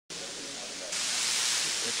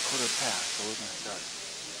It's 1:15, so we're going to start.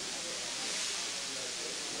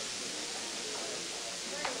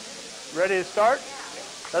 Ready to start?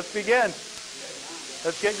 Let's begin.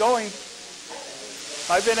 Let's get going.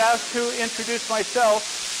 I've been asked to introduce myself.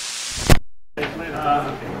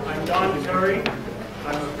 I'm Don Parry.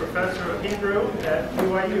 I'm a professor of Hebrew at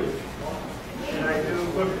BYU. And I do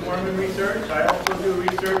Book of Mormon research. I also do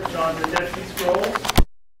research on the Dead Sea Scrolls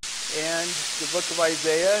And the book of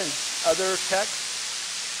Isaiah and other texts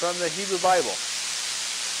from the Hebrew Bible.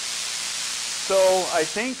 So I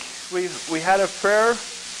think we had a prayer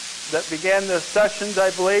that began the sessions, I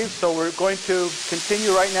believe, so we're going to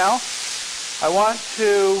continue right now. I want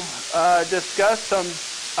to discuss some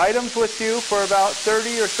items with you for about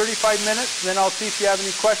 30 or 35 minutes, and then I'll see if you have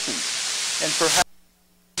any questions, and perhaps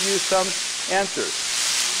give you some answers.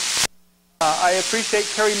 I appreciate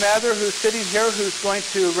Carrie Mather, who's sitting here, who's going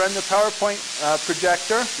to run the PowerPoint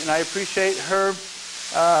projector, and I appreciate her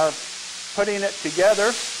putting it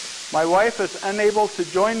together. My wife is unable to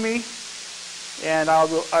join me, and I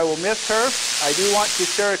will miss her. I do want to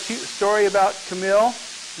share a cute story about Camille,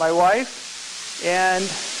 my wife, and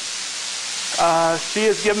she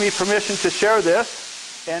has given me permission to share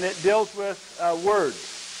this, and it deals with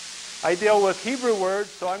words. I deal with Hebrew words,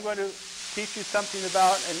 so I'm going to teach you something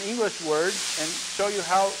about an English word and show you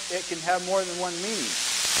how it can have more than one meaning.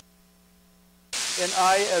 And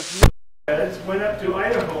I, as went up to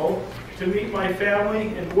Idaho to meet my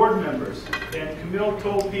family and ward members. And Camille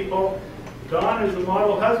told people, Don is a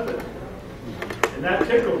model husband. And that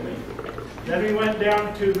tickled me. Then we went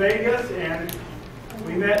down to Vegas and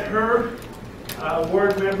we met her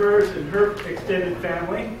ward members and her extended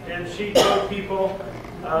family. And she told people,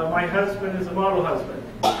 my husband is a model husband.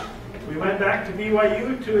 We went back to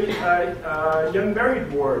BYU to a young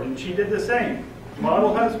married ward, and she did the same,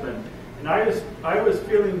 model husband. And I was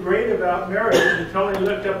feeling great about marriage until I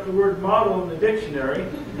looked up the word model in the dictionary.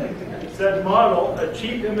 It said model, a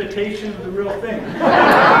cheap imitation of the real thing.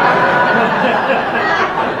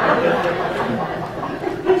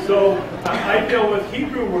 So I deal with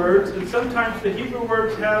Hebrew words, and sometimes the Hebrew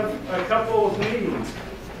words have a couple of meanings.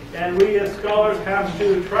 And we as scholars have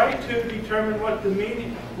to try to determine what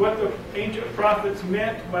the ancient prophets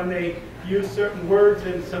meant when they used certain words,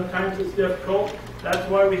 and sometimes it's difficult. That's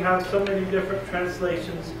why we have so many different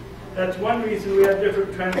translations. That's one reason we have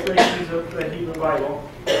different translations of the Hebrew Bible.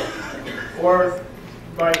 Or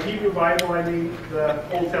by Hebrew Bible, I mean the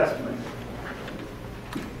Old Testament.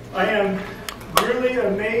 I am really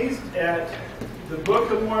amazed at the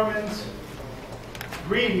Book of Mormon's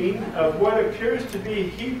reading of what appears to be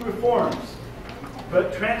Hebrew forms,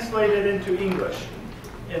 but translated into English.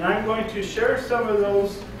 And I'm going to share some of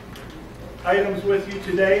those items with you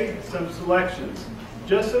today, some selections.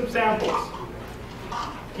 Just some samples.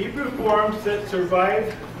 Hebrew forms that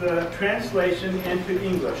survive the translation into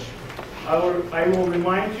English. I will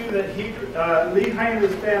remind you that Lehi and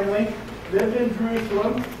his family lived in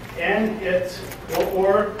Jerusalem, and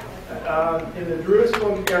in the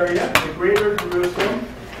Jerusalem area, the greater Jerusalem,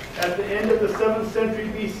 at the end of the 7th century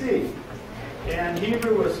BC. And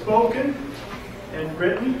Hebrew was spoken and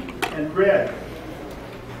written and read.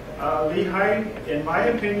 Lehi, in my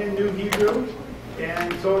opinion, knew Hebrew,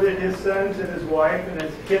 and so did his sons and his wife and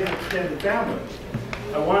his extended family.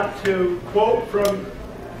 I want to quote from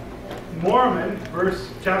Mormon,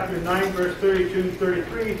 chapter 9, verse 32 and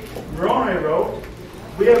 33. Moroni wrote,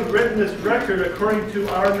 "We have written this record according to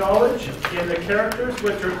our knowledge in the characters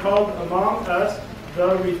which are called among us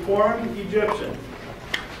the Reformed Egyptian,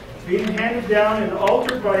 being handed down and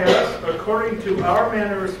altered by us according to our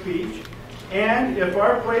manner of speech. And if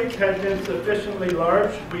our plates had been sufficiently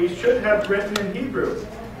large, we should have written in Hebrew.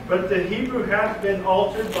 But the Hebrew hath been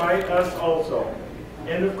altered by us also."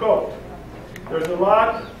 End of quote. There's a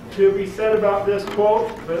lot to be said about this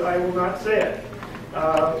quote, but I will not say it.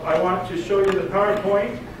 I want to show you the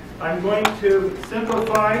PowerPoint. I'm going to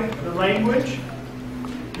simplify the language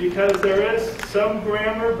because there is some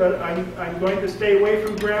grammar, but I'm going to stay away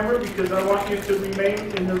from grammar because I want you to remain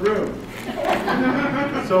in the room.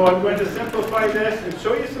 So I'm going to simplify this and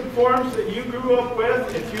show you some forms that you grew up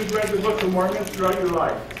with if you've read the Book of Mormon throughout your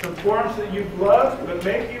life. Some forms that you've loved, but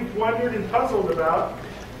maybe you've wondered and puzzled about.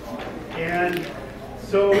 And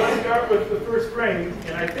so let's start with the first frame,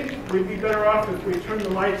 and I think we'd be better off if we turn the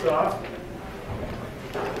lights off.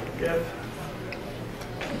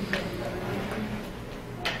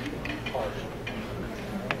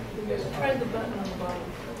 Try the button on the bottom.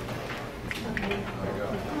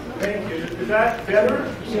 Thank you. Is that better?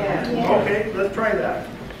 Yeah. Okay, let's try that.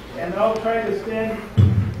 And I'll try to stand.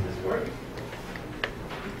 Does this work?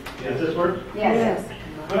 Does this work? Yes.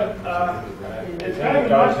 but it's kind of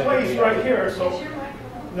an odd place right here. So,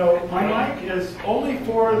 no, my mic is only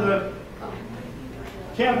for the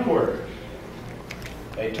camcorder.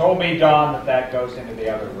 They told me, Don, that goes into the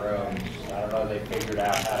other rooms. I don't know if they figured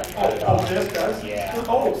out how to cut it off. Oh, this does? Yeah.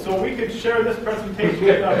 Oh, so we could share this presentation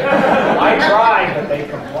with them. I tried, but they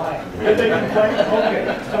complained. Did they complain?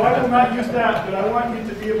 Okay. So I will not use that, but I want you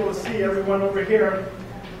to be able to see everyone over here.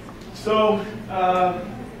 So,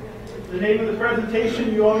 the name of the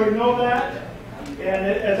presentation, you already know that. And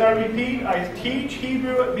as I repeat, I teach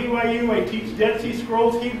Hebrew at BYU. I teach Dead Sea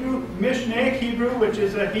Scrolls Hebrew, Mishnaic Hebrew, which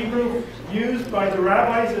is a Hebrew used by the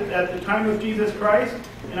rabbis at the time of Jesus Christ.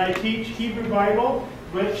 And I teach Hebrew Bible,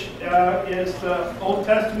 which is the Old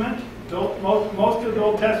Testament. Most of the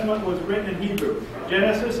Old Testament was written in Hebrew.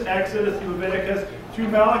 Genesis, Exodus, Leviticus, through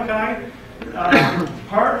Malachi.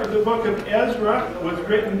 Part of the book of Ezra was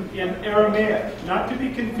written in Aramaic, not to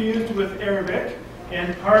be confused with Arabic.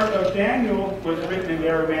 And part of Daniel was written in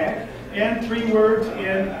Aramaic, and 3 words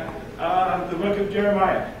in the book of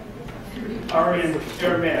Jeremiah are in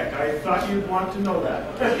Aramaic. I thought you'd want to know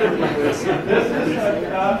that.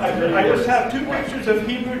 I just have 2 pictures of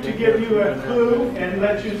Hebrew to give you a clue and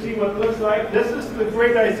let you see what it looks like. This is the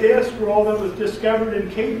great Isaiah scroll that was discovered in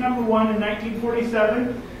cave number 1 in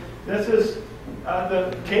 1947. This is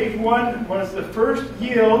the cave 1 was the first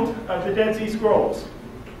yield of the Dead Sea Scrolls.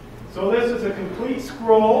 So this is a complete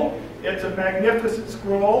scroll. It's a magnificent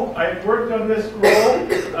scroll. I've worked on this scroll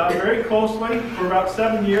very closely for about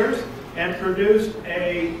 7 years and produced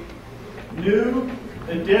a new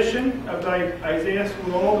edition of the Isaiah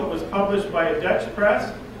scroll that was published by a Dutch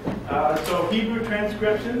press. So Hebrew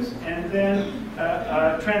transcriptions and then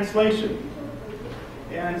translation.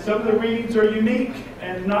 And some of the readings are unique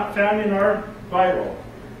and not found in our Bible.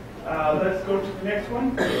 Let's go to the next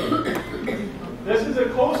one. This is a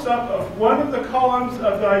close-up of one of the columns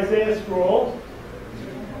of the Isaiah scroll.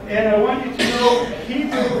 And I want you to know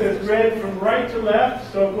Hebrew is read from right to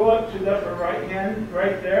left. So go up to the upper right hand,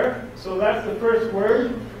 right there. So that's the first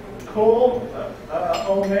word. Kol,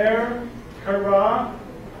 Omer, Kara.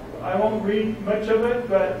 I won't read much of it,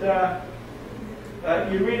 but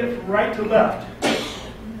you read it from right to left.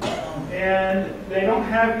 And they don't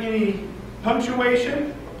have any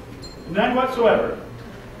punctuation, none whatsoever.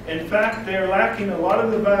 In fact, they're lacking a lot of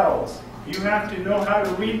the vowels. You have to know how to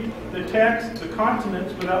read the text, the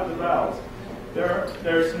consonants, without the vowels.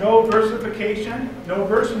 There's no versification, no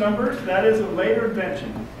verse numbers. That is a later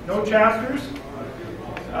invention. No chapters,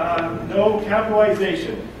 no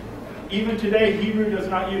capitalization. Even today, Hebrew does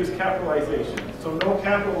not use capitalization. So no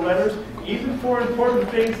capital letters, even for important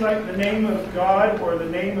things like the name of God or the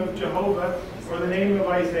name of Jehovah or the name of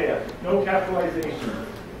Isaiah. No capitalization.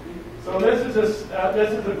 So this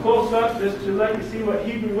is a close-up just to let you see what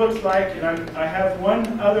Hebrew looks like. And I have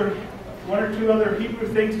one or two other Hebrew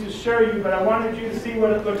things to show you, but I wanted you to see what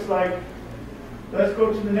it looks like. Let's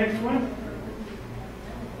go to the next one.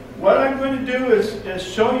 What I'm going to do is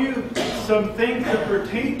show you some things that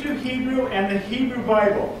pertain to Hebrew and the Hebrew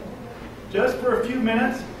Bible. Just for a few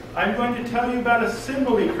minutes, I'm going to tell you about a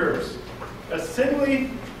simile curse. A simile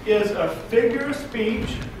is a figure of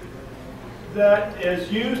speech that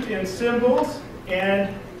is used in symbols,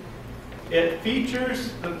 and it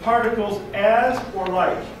features the particles as or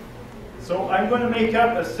like. So I'm going to make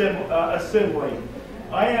up a simile.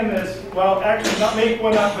 I am actually not make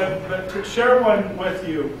one up, but to share one with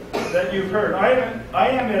you that you've heard. I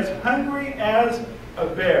am as hungry as a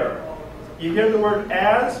bear. You hear the word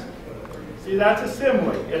as? See, that's a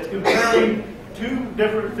simile. It's comparing 2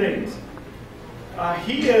 different things.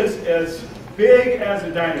 He is as big as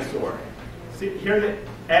a dinosaur. See, hear the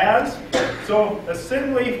as? So a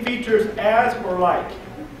simile features as or like.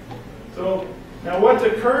 So now what's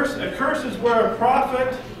a curse? A curse is where a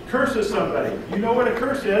prophet curses somebody. You know what a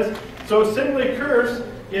curse is. So a simile curse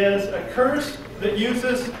is a curse that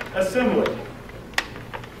uses a simile.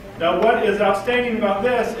 Now what is outstanding about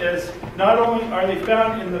this is not only are they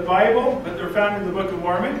found in the Bible, but they're found in the Book of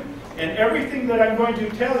Mormon. And everything that I'm going to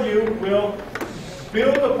tell you will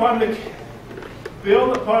build upon the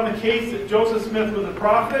case that Joseph Smith was a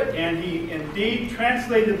prophet, and he indeed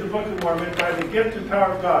translated the Book of Mormon by the gift and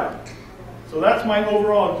power of God. So that's my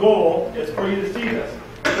overall goal, is for you to see this.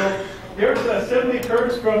 So here's a simile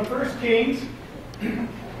curse from 1 Kings.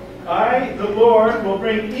 I, the Lord, will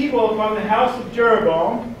bring evil upon the house of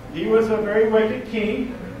Jeroboam. He was a very wicked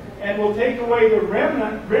king, and will take away the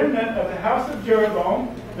remnant of the house of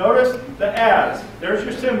Jeroboam. Notice the as. There's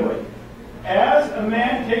your simile. As a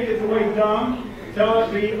man taketh away dung, till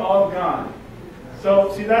it be all gone.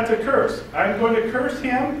 So, see, that's a curse. I'm going to curse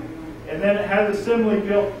him, and then it has a simile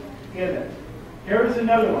built in it. Here is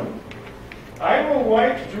another one. I will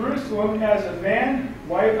wipe Jerusalem as a man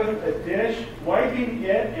wipeth a dish, wiping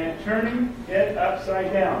it and turning it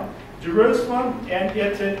upside down. Jerusalem and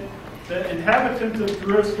the inhabitants of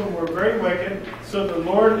Jerusalem were very wicked, so the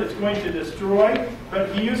Lord is going to destroy,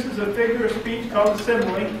 but he uses a figure of speech called a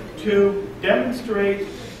simile to demonstrate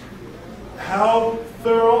how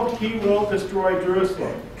thorough he will destroy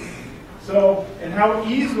Jerusalem. So, and how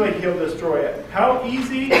easily he'll destroy it. How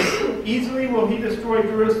easily will he destroy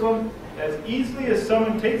Jerusalem? As easily as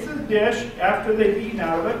someone takes a dish after they've eaten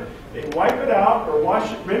out of it, they wipe it out or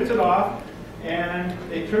wash it, rinse it off, and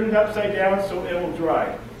they turn it upside down so it will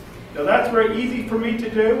dry. Now that's very easy for me to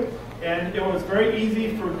do, and it was very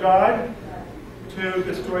easy for God to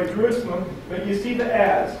destroy Jerusalem. But you see the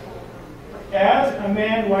as. As a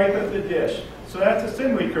man wipeth the dish. So that's a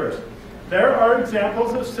simile curse. There are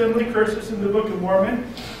examples of simile curses in the Book of Mormon.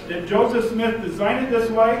 Did Joseph Smith design it this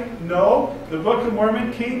way? No. The Book of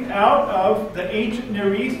Mormon came out of the ancient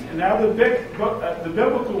Near East and out of the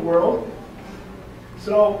biblical world.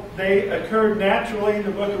 So they occurred naturally in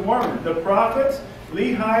the Book of Mormon. The prophets,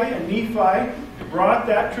 Lehi and Nephi, brought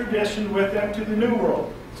that tradition with them to the New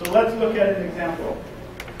World. So let's look at an example.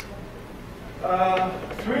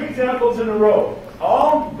 3 examples in a row,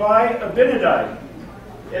 all by Abinadi.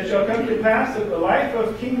 It shall come to pass that the life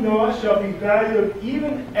of King Noah shall be valued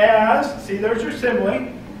even as, see there's your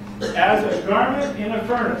simile, as a garment in a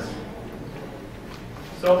furnace.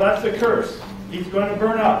 So that's the curse. He's going to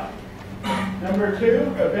burn up. Number 2,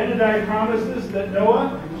 Abinadi promises that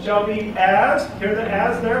Noah shall be as, hear the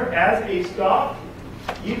as there, as a stalk,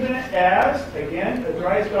 even as, again, a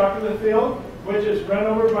dry stalk of the field, which is run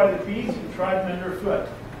over by the beasts and trodden underfoot.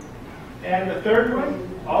 And the third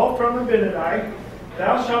one, all from Abinadi,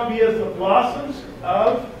 thou shalt be as the blossoms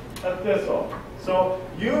of a thistle. So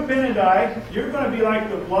you, Abinadi, you're going to be like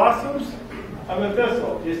the blossoms of a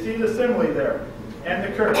thistle. You see the simile there, and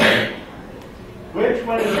the curse. Which,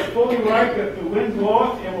 when it is fully ripe, if the wind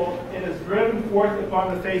bloweth, it is driven forth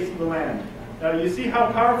upon the face of the land. Now you see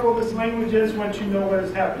how powerful this language is once you know what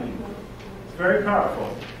is happening. It's very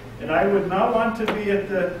powerful. And I would not want to be at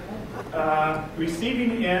the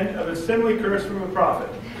receiving end of a simile curse from a prophet.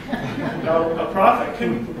 Now, a prophet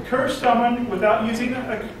can curse someone without using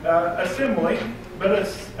a simile, but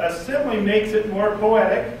a simile makes it more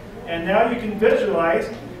poetic, and now you can visualize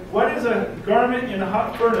what is a garment in a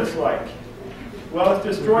hot furnace like. Well, it's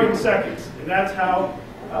destroyed in seconds, and that's how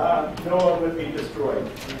Noah would be destroyed,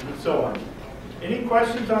 and so on. Any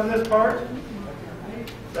questions on this part?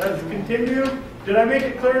 Let's continue. Did I make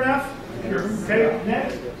it clear enough? Okay,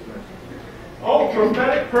 next. Oh,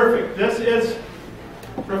 prophetic perfect. This is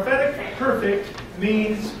prophetic perfect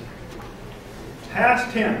means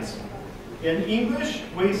past tense. In English,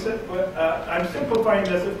 I'm simplifying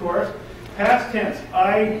this, of course. Past tense.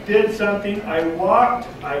 I did something. I walked.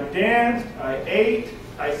 I danced. I ate.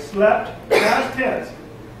 I slept. Past tense.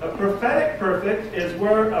 A prophetic perfect is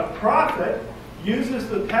where a prophet uses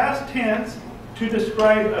the past tense to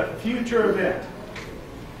describe a future event.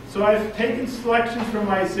 So I've taken selections from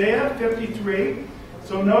Isaiah 53.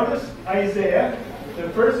 So notice Isaiah. The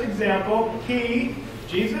first example, he,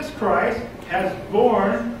 Jesus Christ, has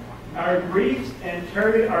borne our griefs and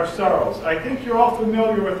carried our sorrows. I think you're all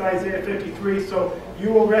familiar with Isaiah 53, so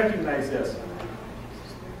you will recognize this.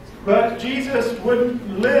 But Jesus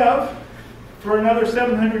wouldn't live for another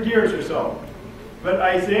 700 years or so. But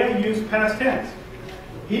Isaiah used past tense.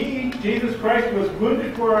 He, Jesus Christ, was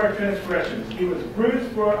wounded for our transgressions. He was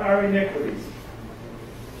bruised for our iniquities.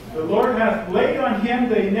 The Lord hath laid on him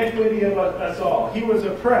the iniquity of us all. He was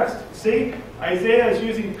oppressed. See, Isaiah is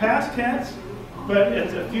using past tense, but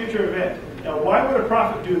it's a future event. Now, why would a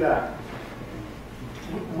prophet do that?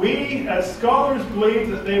 We, as scholars,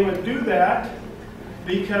 believe that they would do that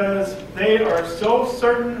because they are so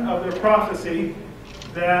certain of their prophecy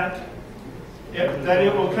that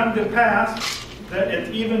it will come to pass that it's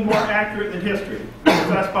even more accurate than history, if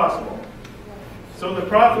that's possible. So the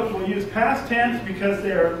prophet will use past tense because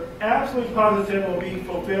they are absolutely positive it will be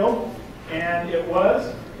fulfilled, and it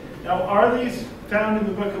was. Now, are these found in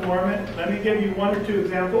the Book of Mormon? Let me give you 1 or 2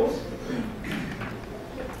 examples.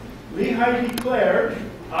 Lehi declared,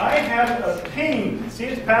 I have obtained, see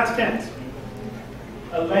it's past tense,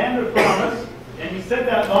 a land of promise, and he said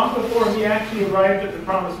that long before he actually arrived at the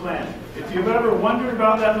promised land. If you've ever wondered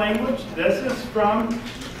about that language, this is from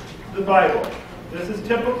the Bible. This is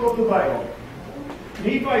typical of the Bible.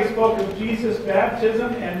 Nephi spoke of Jesus'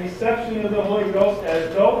 baptism and reception of the Holy Ghost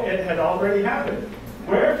as though it had already happened.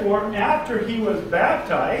 Wherefore, after he was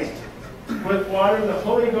baptized with water, the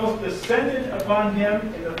Holy Ghost descended upon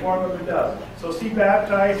him in the form of a dove. So see,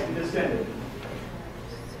 baptized and descended.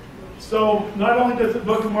 So not only does the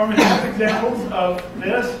Book of Mormon have examples of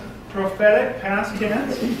this prophetic past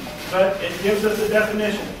tense, but it gives us a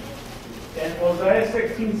definition. In Hosea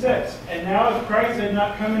 16:6, and now if Christ had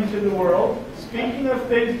not come into the world, speaking of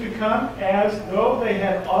things to come as though they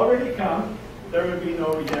had already come, there would be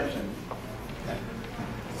no redemption.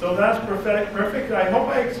 So that's prophetic perfect. I hope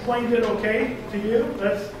I explained it okay to you.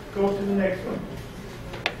 Let's go to the next one.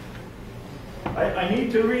 I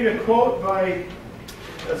need to read a quote by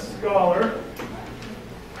a scholar.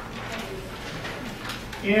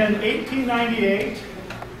 In 1898,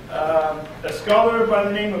 a scholar by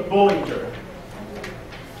the name of Bullinger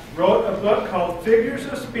wrote a book called Figures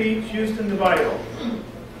of Speech Used in the Bible.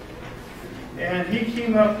 And he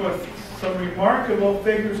came up with some remarkable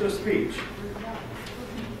figures of speech.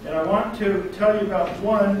 And I want to tell you about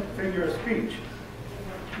one figure of speech.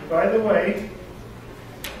 By the way,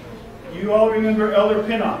 you all remember Elder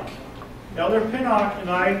Pinnock. Elder Pinnock and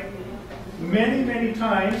I many, many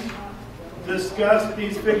times discussed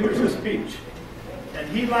these figures of speech. And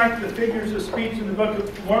he liked the figures of speech in the Book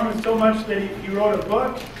of Mormon so much that he wrote a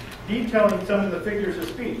book detailing some of the figures of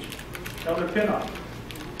speech. Elder Pinnock.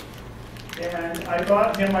 And I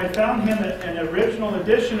found him an original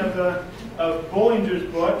edition of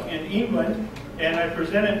Bullinger's book in England, and I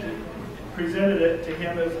presented it to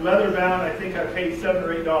him as leather bound. I think I paid $7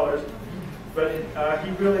 or $8, but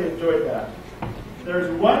he really enjoyed that. There's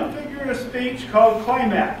one figure of speech called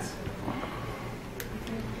climax.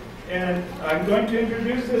 And I'm going to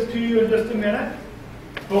introduce this to you in just a minute.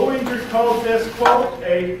 Bullinger calls this, quote,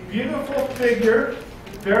 a beautiful figure,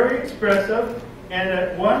 very expressive, and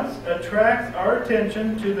at once attracts our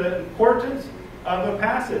attention to the importance of a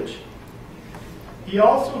passage. He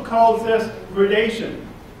also calls this gradation,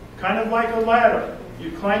 kind of like a ladder.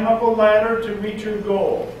 You climb up a ladder to reach your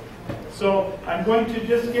goal. So I'm going to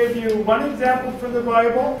just give you one example from the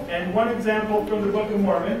Bible and one example from the Book of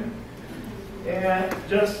Mormon, and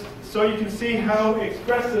just so you can see how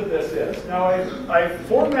expressive this is. Now I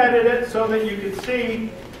formatted it so that you can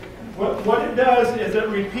see what it does is it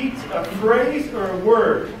repeats a phrase or a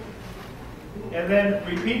word, and then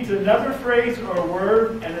repeats another phrase or a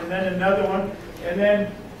word, and then another one, and then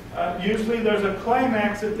usually there's a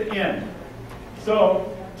climax at the end.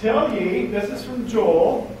 So, tell ye, this is from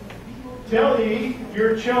Joel, tell ye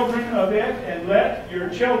your children of it, and let your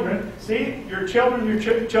children, see, your children,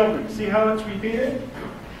 children, see how it's repeated?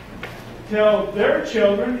 Tell their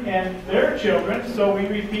children and their children, so we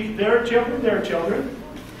repeat their children,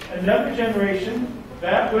 another generation,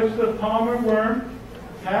 that which the palmer worm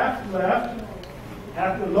hath left,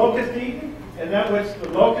 hath the locust eaten, and that which the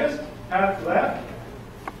locust hath left,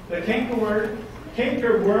 the cankerworm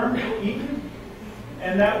eaten,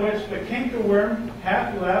 and that which the cankerworm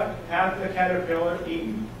hath left, hath the caterpillar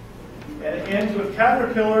eaten. And it ends with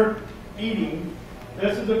caterpillar eating.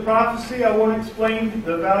 This is a prophecy. I won't explain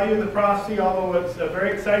the value of the prophecy, although it's a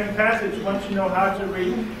very exciting passage once you know how to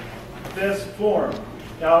read this form.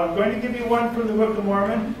 Now, I'm going to give you one from the Book of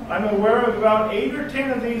Mormon. I'm aware of about 8 or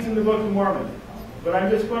 10 of these in the Book of Mormon, but I'm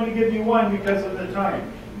just going to give you one because of the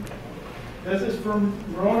time. This is from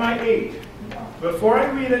Moroni 8. Before I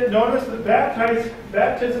read it, notice that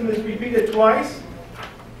baptism is repeated twice,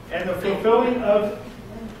 and the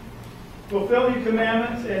fulfilling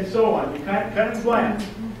commandments, and so on. You kind of glance.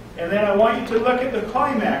 And then I want you to look at the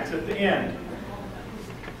climax at the end.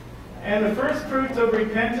 And the first fruits of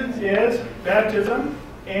repentance is baptism,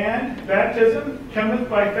 and baptism cometh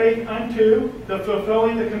by faith unto the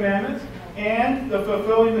fulfilling the commandments, and the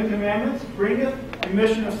fulfilling the commandments bringeth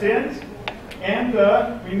remission of sins, and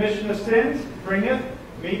the remission of sins bringeth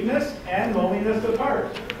meekness and lowliness of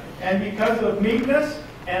heart. And because of meekness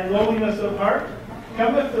and lowliness of heart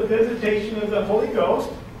cometh the visitation of the Holy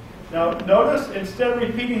Ghost. Now notice, instead of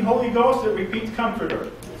repeating Holy Ghost, it repeats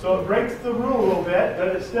Comforter. So it breaks the rule a little bit, but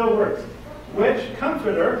it still works. Which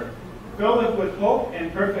Comforter filleth with hope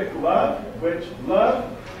and perfect love, which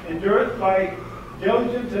love endureth by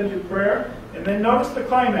diligence unto prayer. And then notice the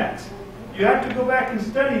climax. You have to go back and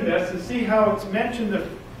study this and see how it's mentioned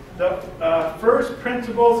the first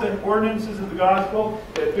principles and ordinances of the gospel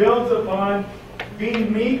that builds upon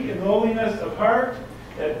being meek and lowliness of heart.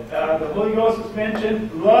 The Holy Ghost is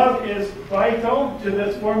mentioned. Love is vital to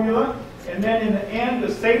this formula. And then in the end,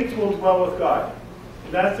 the saints will dwell with God.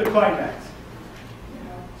 And that's the climax.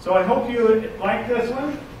 So I hope you like this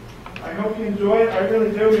one. I hope you enjoy it. I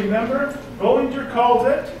really do. Remember, Bullinger calls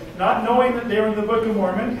it, not knowing that they were in the Book of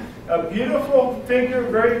Mormon, a beautiful figure,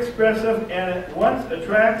 very expressive, and at once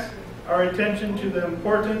attracts our attention to the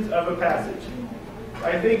importance of a passage.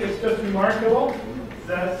 I think it's just remarkable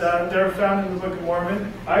that they're found in the Book of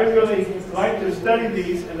Mormon. I really like to study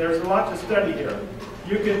these, and there's a lot to study here.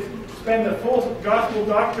 You could spend a full gospel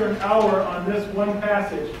doctrine hour on this one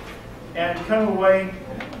passage and come away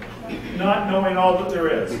not knowing all that there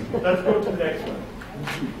is. Let's go to the next one.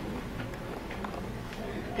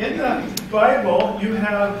 In the Bible, you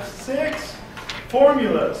have 6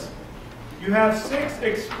 formulas. You have 6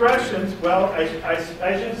 expressions, well,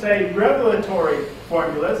 I should say revelatory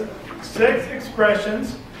formulas, 6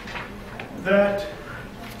 expressions that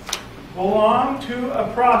belong to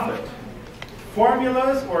a prophet.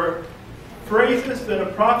 Formulas or phrases that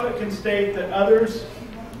a prophet can state that others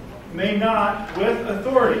may not with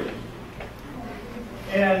authority.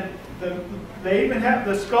 And they even have,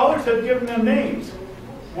 the scholars have given them names.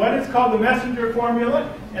 One is called the messenger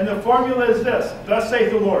formula, and the formula is this: thus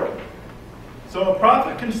saith the Lord. So a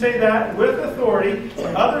prophet can say that with authority.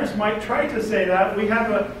 Others might try to say that. We have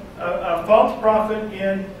a false prophet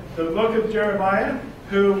in the book of Jeremiah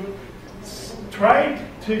who tried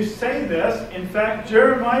to say this. In fact,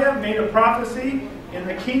 Jeremiah made a prophecy in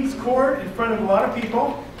the king's court in front of a lot of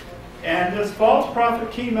people. And this false prophet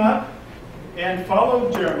came up and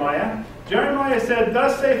followed Jeremiah. Jeremiah said,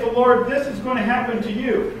 thus saith the Lord, this is going to happen to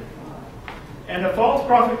you. And the false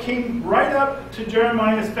prophet came right up to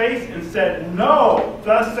Jeremiah's face and said, no,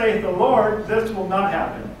 thus saith the Lord, this will not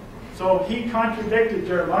happen. So he contradicted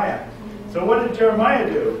Jeremiah. So what did Jeremiah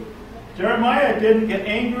do? Jeremiah didn't get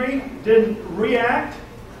angry, didn't react.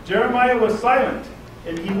 Jeremiah was silent,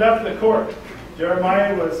 and he left the court.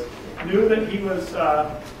 Jeremiah knew that he was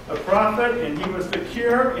a prophet, and he was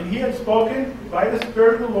secure, and he had spoken by the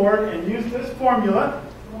Spirit of the Lord and used this formula,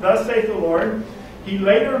 thus saith the Lord. He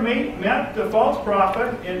later met the false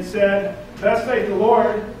prophet and said, thus saith the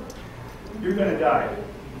Lord, you're going to die.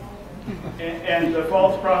 And the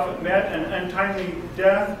false prophet met an untimely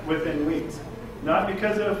death within weeks. Not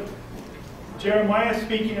because of Jeremiah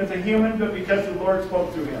speaking as a human, but because the Lord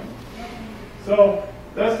spoke through him. So,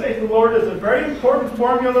 thus saith the Lord is a very important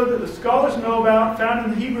formula that the scholars know about, found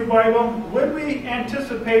in the Hebrew Bible. Would we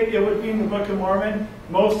anticipate it would be in the Book of Mormon?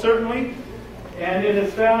 Most certainly. And it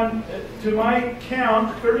is found, to my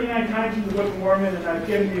count, 39 times in the Book of Mormon, and I've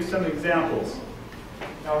given you some examples.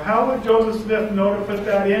 Now, how would Joseph Smith know to put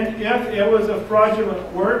that in? If it was a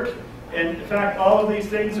fraudulent work, and in fact, all of these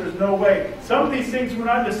things, there's no way. Some of these things were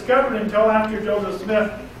not discovered until after Joseph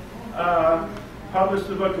Smith published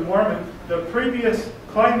the Book of Mormon. The previous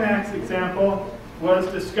climax example was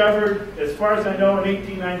discovered, as far as I know, in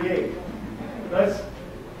 1898.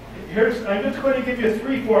 I'm just going to give you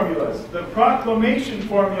 3 formulas. The proclamation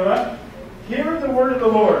formula: hear the word of the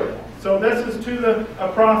Lord. So this is to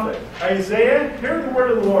a prophet. Isaiah, hear the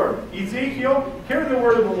word of the Lord. Ezekiel, hear the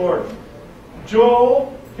word of the Lord.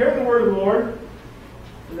 Joel, hear the word of the Lord.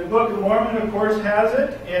 And the Book of Mormon, of course, has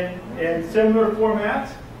it in similar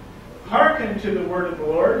formats. Hearken to the word of the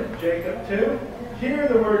Lord, Jacob 2. Hear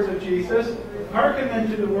the words of Jesus. Hearken then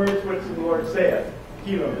to the words which the Lord saith,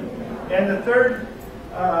 Helaman. And the third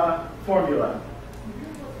formula.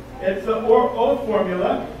 It's the oath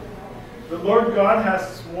formula. The Lord God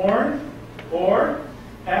hath sworn, or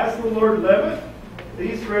as the Lord liveth.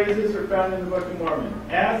 These phrases are found in the Book of Mormon.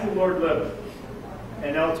 As the Lord liveth.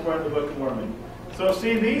 And elsewhere in the Book of Mormon. So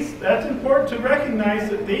see, that's important to recognize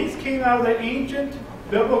that these came out of the ancient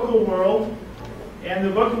biblical world, and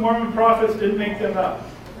the Book of Mormon prophets didn't make them up.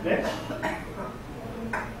 Next.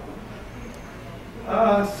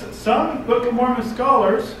 Some Book of Mormon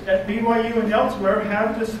scholars at BYU and elsewhere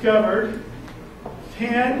have discovered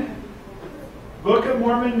 10 Book of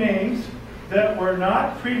Mormon names that were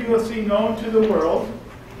not previously known to the world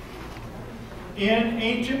in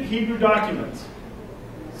ancient Hebrew documents.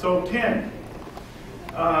 So 10.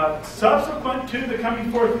 Subsequent to the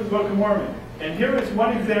coming forth of the Book of Mormon. And here is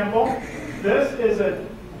one example. This is a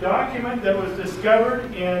document that was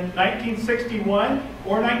discovered in 1961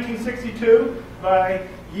 or 1962 by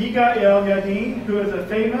Yigael Yadin, who is a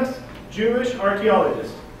famous Jewish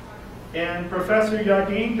archaeologist. And Professor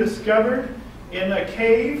Yadin discovered in a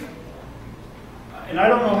cave, and I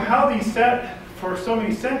don't know how these sat for so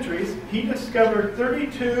many centuries, he discovered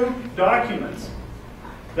 32 documents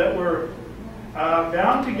that were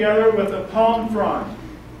bound together with a palm frond.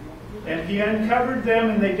 And he uncovered them,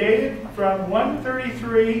 and they dated from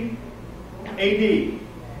 133 AD,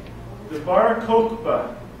 the Bar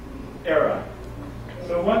Kokhba era.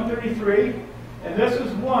 So 133, and this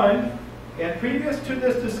is one, and previous to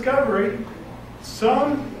this discovery,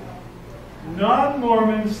 some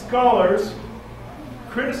non-Mormon scholars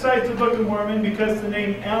criticized the Book of Mormon because the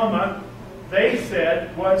name Alma, they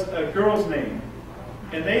said, was a girl's name.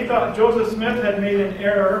 And they thought Joseph Smith had made an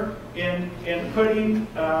error in putting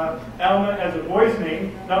Alma as a boy's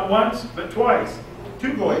name, not once, but twice.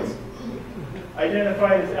 2 boys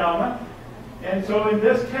identified as Alma. And so in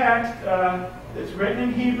this text, it's written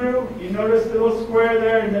in Hebrew. You notice the little square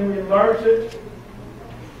there, and then we enlarge it.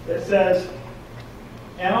 It says,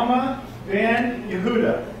 Alma ben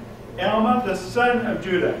Yehuda. Alma, the son of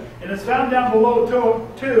Judah. And it's found down below,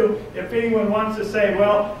 too, if anyone wants to say,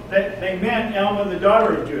 well, they meant Alma, the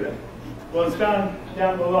daughter of Judah. Well, it's found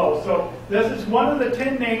down below. So this is one of the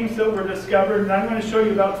 10 names that were discovered, and I'm going to show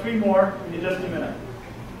you about 3 more in just a minute.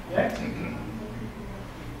 Next.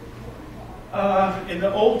 In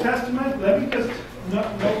the Old Testament, let me just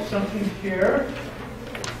note something here.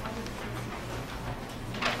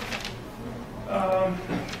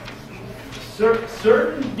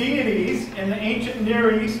 Certain deities in the ancient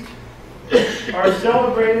Near East are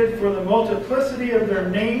celebrated for the multiplicity of their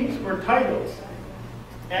names or titles,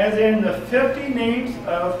 as in the 50 names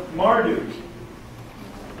of Marduk.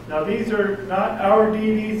 Now these are not our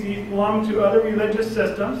deities, these belong to other religious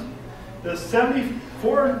systems. The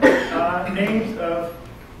 74 names of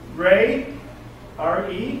Re,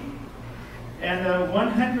 R-E, and the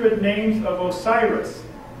 100 names of Osiris.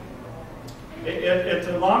 It's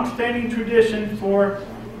a long-standing tradition for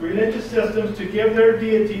religious systems to give their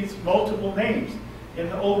deities multiple names. In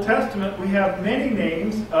the Old Testament, we have many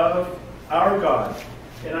names of our God.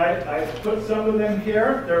 And I put some of them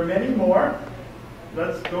here. There are many more.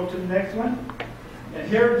 Let's go to the next one. And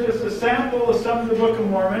here's just a sample of some of the Book of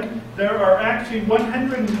Mormon. There are actually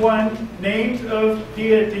 101 names of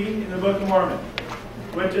deity in the Book of Mormon,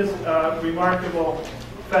 which is a remarkable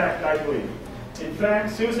fact, I believe. In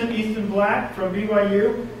fact, Susan Easton Black from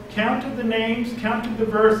BYU counted the names, counted the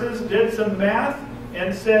verses, did some math,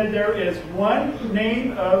 and said there is one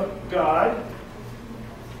name of God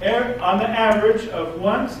on the average of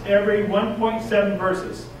once every 1.7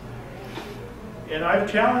 verses. And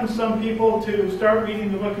I've challenged some people to start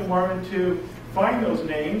reading the Book of Mormon to find those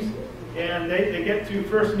names, and they get to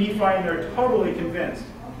 1 Nephi and they're totally convinced.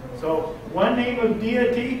 So one name of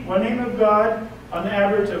deity, one name of God, on the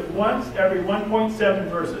average of once every 1.7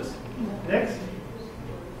 verses. Next.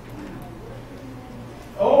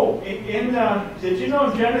 Oh, did you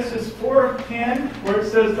know in Genesis 4:10, where it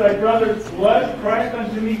says, "Thy brother's blood cried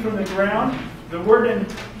unto me from the ground"? The word in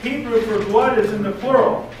Hebrew for blood is in the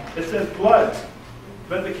plural. It says blood.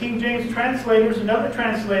 But the King James translators and other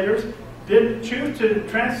translators didn't choose to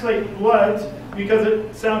translate bloods because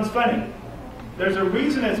it sounds funny. There's a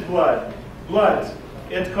reason it's bloods.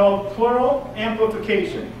 It's called plural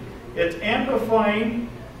amplification. It's amplifying,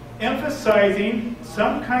 emphasizing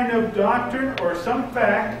some kind of doctrine or some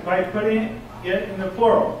fact by putting it in the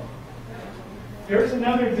plural. Here's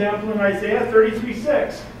another example in Isaiah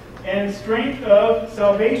 33:6. And strength of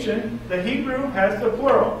salvation, the Hebrew has the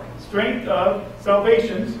plural. Strength of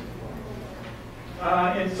salvations.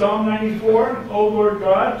 In Psalm 94, O Lord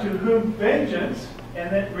God, to whom vengeance,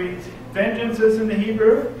 and it reads, vengeance is in the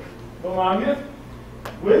Hebrew, belongeth.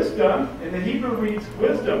 Wisdom, in the Hebrew reads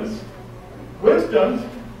wisdoms. Wisdoms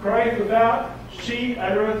crieth without, she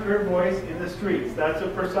uttereth her voice in the streets. That's a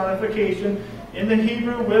personification. In the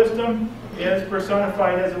Hebrew, wisdom is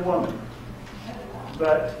personified as a woman.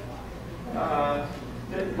 But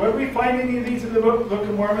would we find any of these in the Book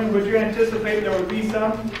of Mormon? Would you anticipate there would be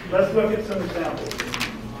some? Let's look at some examples.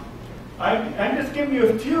 I'm just giving you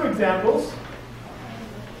a few examples.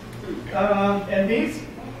 And these,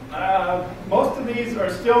 most of these are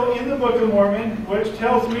still in the Book of Mormon, which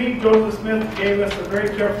tells me Joseph Smith gave us a very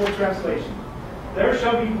careful translation. There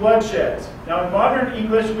shall be bloodsheds. Now in modern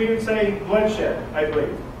English we would say bloodshed, I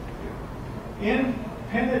believe.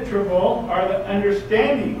 Impenetrable are the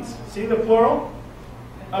understandings, see the plural?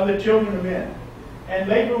 Of the children of men. And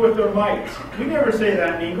labor with their might. We never say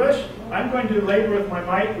that in English. I'm going to labor with my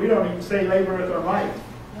might. We don't even say labor with our might.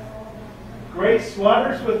 Great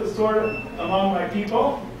slaughters with the sword among my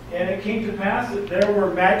people. And it came to pass that there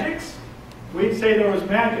were magics. We'd say there was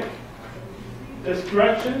magic.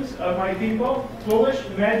 Destructions of my people. Foolish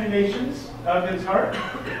imaginations of his heart.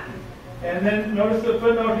 And then notice the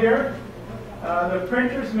footnote here. The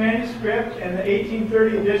printer's manuscript and the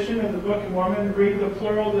 1830 edition of the Book of Mormon read the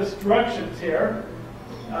plural destructions here.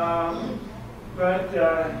 But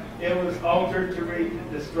it was altered to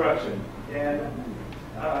read destruction. And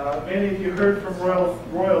many of you heard from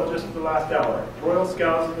Royal just the last hour. Royal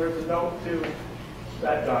Scouts, and there's a note to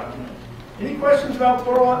that document. Any questions about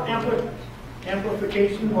plural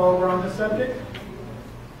amplification while we're on the subject?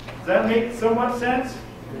 Does that make somewhat sense?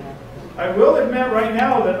 I will admit right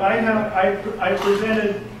now that I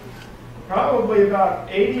presented probably about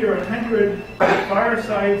 80 or 100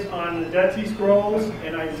 firesides on the Dead Sea Scrolls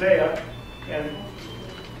and Isaiah. And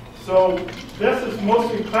so this is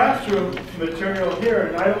mostly classroom material here,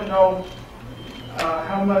 and I don't know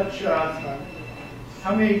how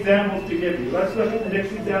many examples to give you. Let's look at the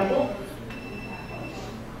next example.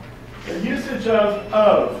 The usage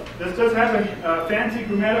of. This does have a fancy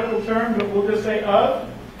grammatical term, but we'll just say of.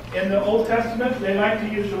 In the Old Testament, they like to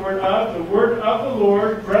use the word of the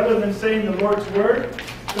Lord, rather than saying the Lord's word.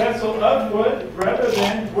 Vessel of wood, rather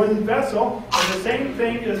than wooden vessel. And the same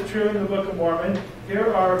thing is true in the Book of Mormon.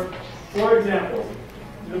 Here are 4 examples.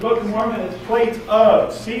 In the Book of Mormon, it's plates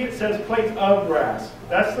of. See, it says plates of brass.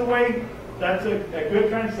 That's the way, that's a good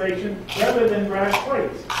translation, rather than brass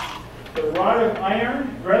plates. The rod of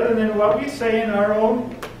iron, rather than what we say in our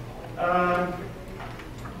own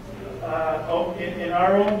in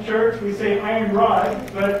our own church, we say iron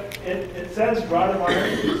rod, but it says rod of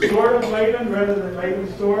iron. Sword of Laban, rather than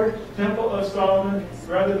Laban's sword. Temple of Solomon,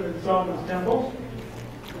 rather than Solomon's temple.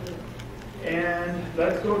 And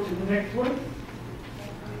let's go to the next one.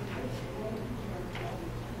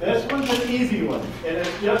 This one's an easy one, and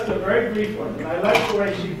it's just a very brief one. And I like the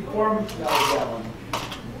way she formed that one.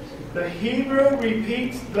 The Hebrew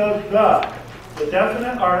repeats the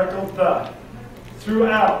definite article the,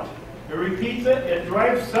 throughout. It repeats it. It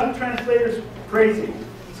drives some translators crazy.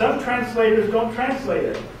 Some translators don't translate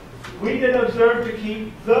it. We did observe to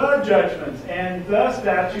keep the judgments and the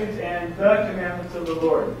statutes and the commandments of the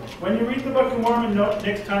Lord. When you read the Book of Mormon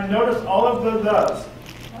next time, notice all of the thes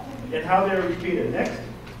and how they're repeated. Next.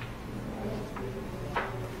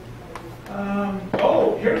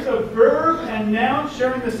 Here's a verb and noun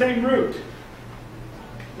sharing the same root.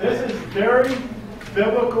 This is very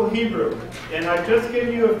biblical Hebrew. And I've just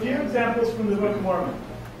given you a few examples from the Book of Mormon.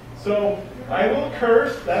 So, I will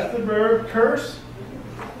curse, that's the verb, curse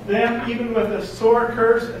them even with a sore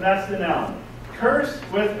curse, and that's the noun. Curse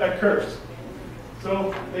with a curse.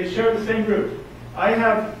 So, they share the same root. I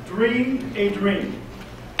have dreamed a dream.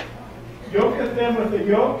 Yoketh them with a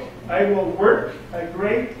yoke. I will work a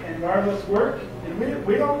great and marvelous work. And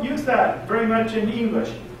we don't use that very much in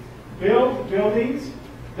English. Build buildings.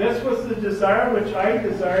 This was the desire which I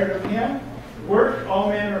desired of him. Work all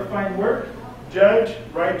manner of fine work. Judge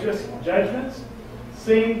righteous judgments.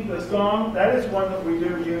 Sing the song. That is one that we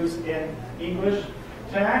do use in English.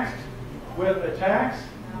 Taxed with a tax.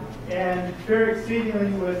 And fear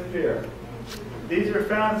exceedingly with fear. These are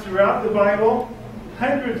found throughout the Bible.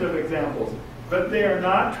 Hundreds of examples. But they are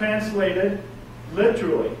not translated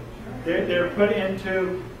literally. They're put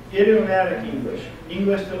into idiomatic English.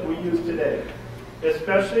 English that we use today.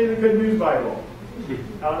 Especially the Good News Bible. I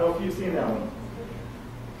don't know if you've seen that one.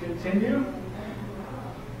 Continue.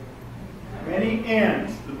 Many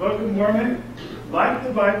ands. The Book of Mormon, like the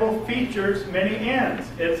Bible, features many ands.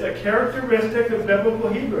 It's a characteristic of biblical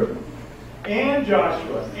Hebrew. And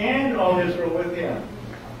Joshua, and all Israel with him,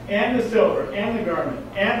 and the silver, and the garment,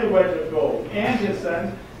 and the wedge of gold, and his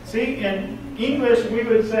sons. See, in English we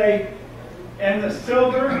would say, and the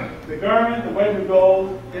silver, the garment, the wedge of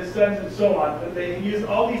gold, his sons, and so on. But they use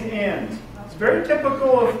all these ands. It's very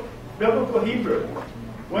typical of biblical Hebrew.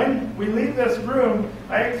 When we leave this room,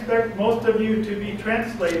 I expect most of you to be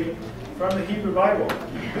translating from the Hebrew Bible.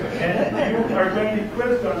 And you are going to be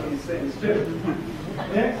quizzed on these things too.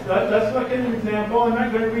 Next, let's look at an example. I'm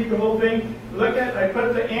not going to read the whole thing. Look at, I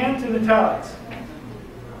put the ands in italics.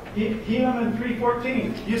 Helaman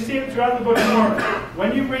 3:14. You see it throughout the Book of Mormon.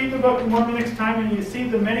 When you read the Book of Mormon next time and you see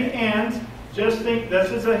the many ands, just think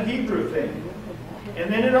this is a Hebrew thing.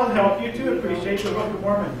 And then it'll help you to appreciate the Book of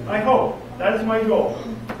Mormon. I hope. That is my goal.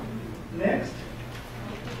 Next.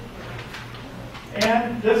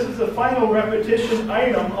 And this is the final repetition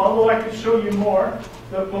item, although I could show you more.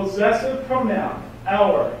 The possessive pronoun,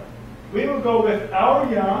 our. We will go with our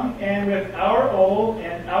young, and with our old,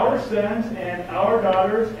 and our sons, and our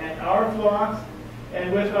daughters, and our flocks,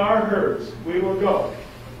 and with our herds. We will go.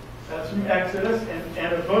 That's from Exodus.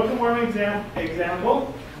 And a Book of Mormon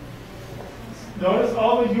example. Notice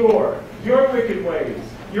all of your wicked ways,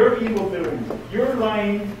 your evil doings, your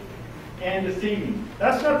lying and deceiving.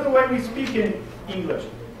 That's not the way we speak in English.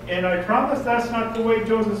 And I promise that's not the way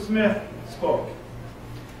Joseph Smith spoke.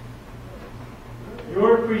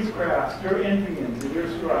 Your priestcrafts, your envyings, and your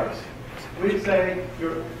scribes. We'd say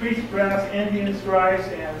your priestcrafts, envyings, scribes,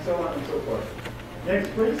 and so on and so forth. Next,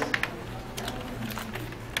 please.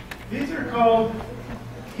 These are called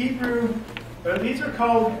these are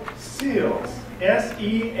called seals.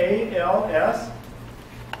 S-E-A-L-S.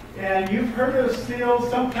 And you've heard of seals.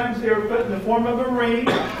 Sometimes they are put in the form of a ring.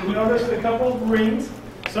 You notice a couple of rings.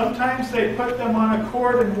 Sometimes they put them on a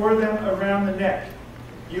cord and wore them around the neck.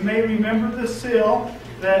 You may remember the seal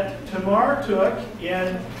that Tamar took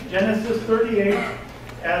in Genesis 38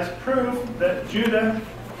 as proof that Judah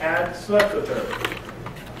had slept with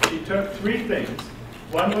her. She took 3 things.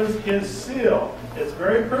 One was his seal. It's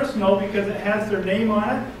very personal because it has their name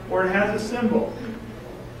on it or it has a symbol.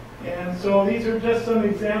 And so these are just some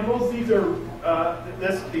examples. These are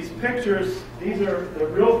these pictures. These are the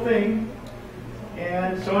real thing.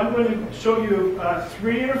 And so I'm going to show you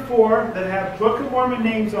 3 or 4 that have Book of Mormon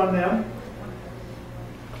names on them,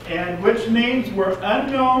 and which names were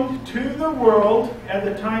unknown to the world at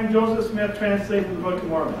the time Joseph Smith translated the Book of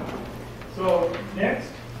Mormon. So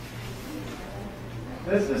next,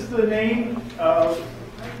 this is the name of,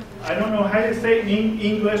 I don't know how to say it in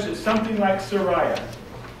English, it's something like Sariah,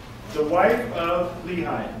 the wife of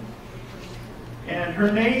Lehi. And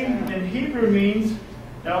her name in Hebrew means,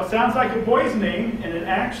 now it sounds like a boy's name, and it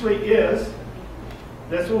actually is,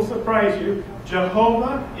 this will surprise you,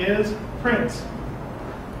 Jehovah is Prince.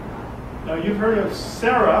 Now you've heard of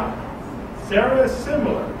Sarah. Sarah is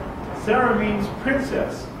similar. Sarah means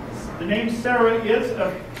princess. The name Sarah is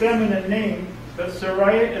a feminine name, but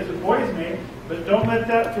Sariah is a boy's name. But don't let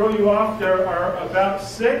that throw you off. There are about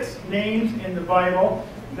 6 names in the Bible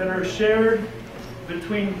that are shared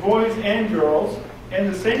between boys and girls, and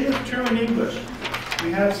the same is true in English.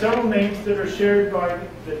 We have several names that are shared by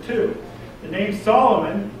the 2. The name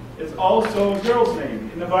Solomon is also a girl's name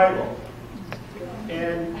in the Bible.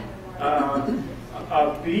 And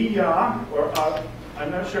Abijah, or I'm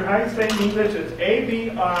not sure how you say it in English, it's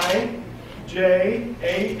Abijah,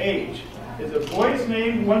 is a boy's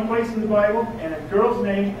name one place in the Bible and a girl's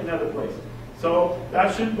name another place. So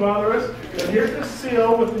that shouldn't bother us. But here's a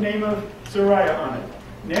seal with the name of Sariah on it.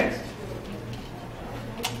 Next.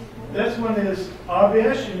 This one is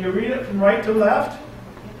Abish, and you read it from right to left.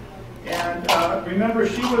 And remember,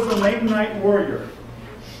 she was a Lamanite warrior.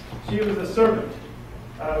 She was a servant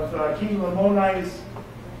of King Lamoni's,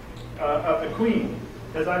 of the queen,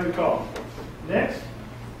 as I recall. Next.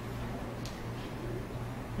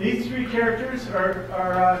 These 3 characters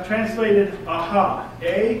are translated Aha,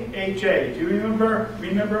 A-H-A. Do you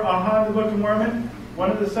remember Aha in the Book of Mormon? One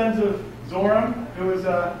of the sons of Zoram, who was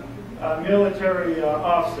a military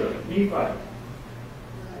officer, Nephi.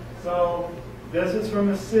 So this is from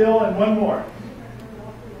a seal, and one more.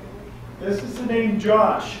 This is the name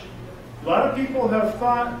Josh. A lot of people have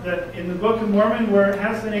thought that in the Book of Mormon, where it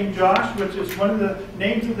has the name Josh, which is one of the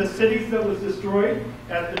names of the cities that was destroyed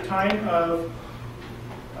at the time of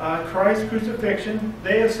Christ's crucifixion,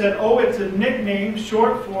 they have said, oh, it's a nickname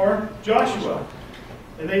short for Joshua.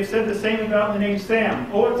 And they've said the same about the name Sam.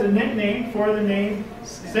 Oh, it's a nickname for the name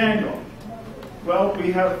Samuel. Well,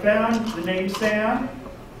 we have found the name Sam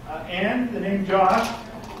and the name Josh,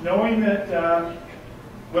 knowing that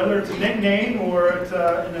whether it's a nickname or it's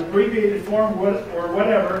an abbreviated form or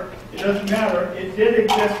whatever, it doesn't matter. It did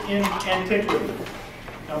exist in antiquity.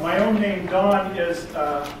 Now, my own name, Don, is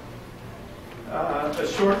a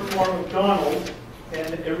short form of Donald,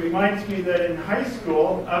 and it reminds me that in high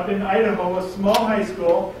school, up in Idaho, a small high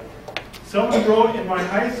school, someone wrote in my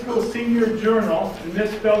high school senior journal and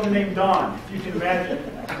misspelled the name Don, if you can imagine.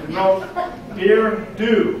 And wrote, Dear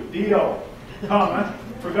Do, D-O, comma,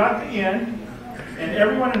 forgot the N, and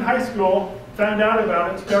everyone in high school found out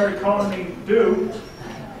about it, started calling me Do,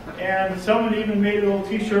 and someone even made a little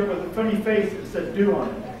t-shirt with a funny face that said Do on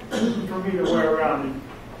it for me to wear around. And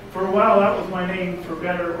for a while, that was my name, for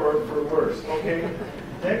better or for worse. Okay,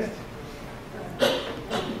 next.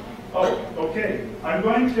 Oh, okay. I'm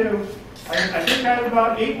going to, I think I have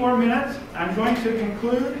about 8 more minutes. I'm going to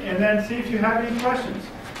conclude and then see if you have any questions.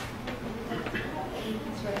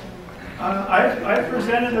 I've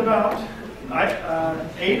presented about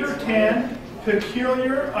 8 or 10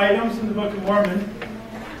 peculiar items in the Book of Mormon.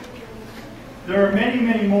 There are many,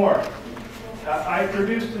 many more. I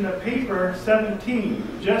produced in a paper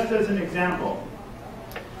 17, just as an example.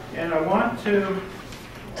 And I want to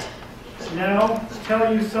now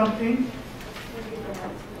tell you something.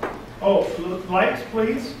 Oh, lights,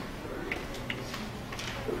 please.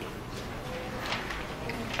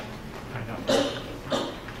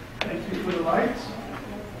 Thank you for the lights.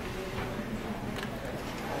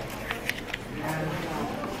 And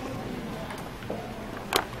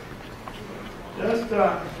just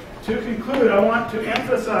to conclude, I want to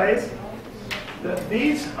emphasize that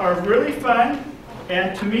these are really fun,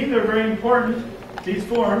 and to me they're very important, these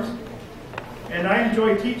forms, and I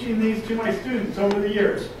enjoy teaching these to my students over the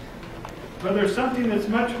years. But there's something that's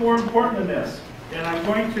much more important than this, and I'm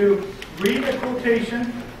going to read a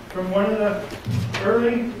quotation from one of the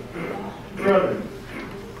early brothers.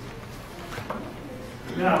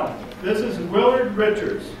 This is Willard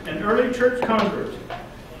Richards, an early church convert.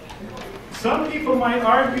 Some people might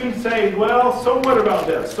argue and say, well, so what about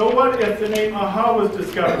this? So what if the name Aha was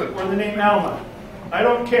discovered, or the name Alma? I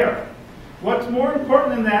don't care. What's more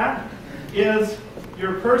important than that is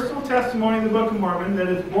your personal testimony in the Book of Mormon that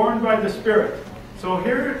is borne by the Spirit. So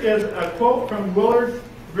here is a quote from Willard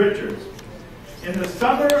Richards. In the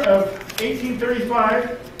summer of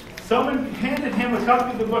 1835, someone handed him a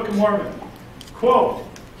copy of the Book of Mormon. Quote,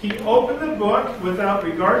 he opened the book without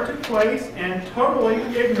regard to place and totally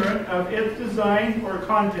ignorant of its design or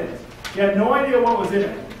contents. He had no idea what was in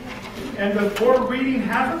it. And before reading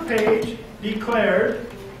half a page, declared,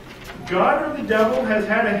 God or the devil has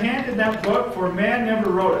had a hand in that book, for man never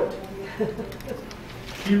wrote it.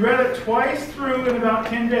 He read it twice through in about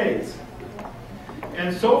 10 days.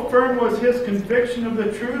 And so firm was his conviction of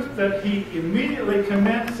the truth that he immediately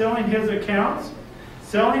commenced selling his accounts,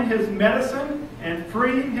 selling his medicine, and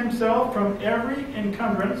freeing himself from every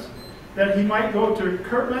encumbrance, that he might go to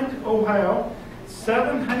Kirtland, Ohio,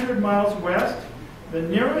 700 miles west, the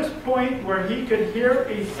nearest point where he could hear of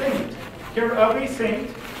a saint,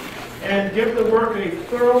 and give the work a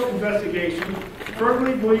thorough investigation,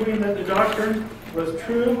 firmly believing that the doctrine was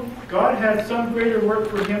true. God had some greater work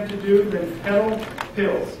for him to do than peddle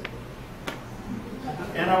pills.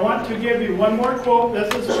 And I want to give you one more quote.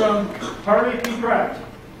 This is from Parry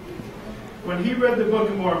when he read the Book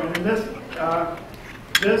of Mormon, and this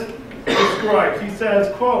describes, he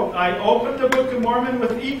says, quote, I opened the Book of Mormon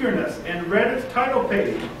with eagerness and read its title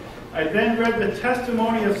page. I then read the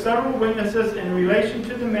testimony of several witnesses in relation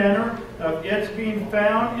to the manner of its being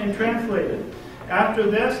found and translated. After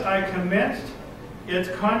this, I commenced its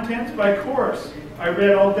contents by course. I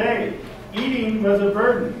read all day. Eating was a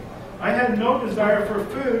burden. I had no desire for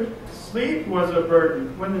food. Sleep was a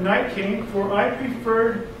burden when the night came, for I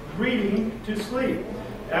preferred reading to sleep.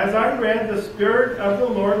 As I read, the Spirit of the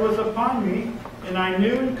Lord was upon me, and I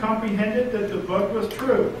knew and comprehended that the book was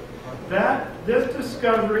true. That this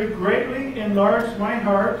discovery greatly enlarged my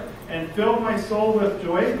heart and filled my soul with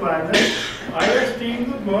joy and gladness. I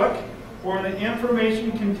esteemed the book for the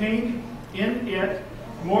information contained in it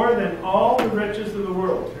more than all the riches of the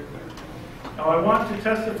world. Now I want to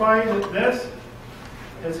testify that this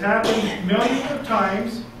has happened millions of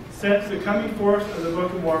times since the coming forth of the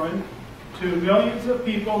Book of Mormon to millions of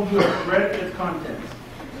people who have read its contents.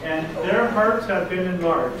 And their hearts have been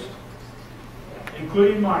enlarged,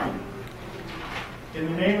 including mine. In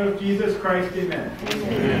the name of Jesus Christ, amen.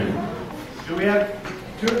 Amen. Do we have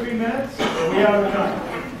 2 or 3 minutes? Or are we out of time?